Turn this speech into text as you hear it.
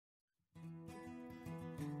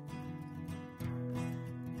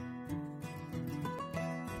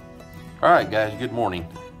Alright guys, good morning.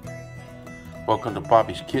 Welcome to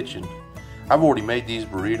Poppies Kitchen. I've already made these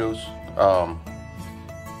burritos.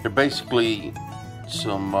 They're basically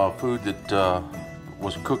some food that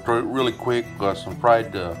was cooked really quick. Some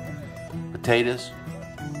fried potatoes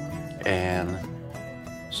and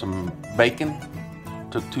some bacon.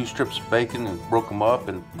 Took 2 strips of bacon and broke them up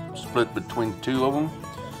and split between 2 of them.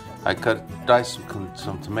 I diced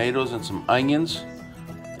some tomatoes and some onions,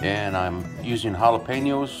 and I'm using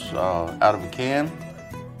jalapenos out of a can,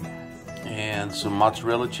 and some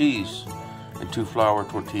mozzarella cheese and 2 flour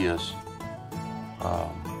tortillas.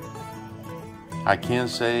 I can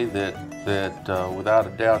say that without a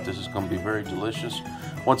doubt this is going to be very delicious.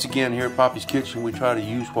 Once again, here at Poppies Kitchen, we try to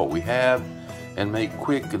use what we have and make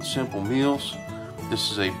quick and simple meals.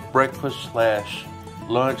 This is a breakfast /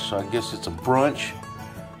 lunch, so I guess it's a brunch.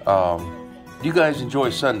 You guys enjoy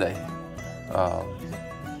Sunday.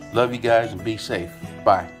 Love you guys and be safe.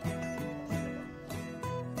 Bye.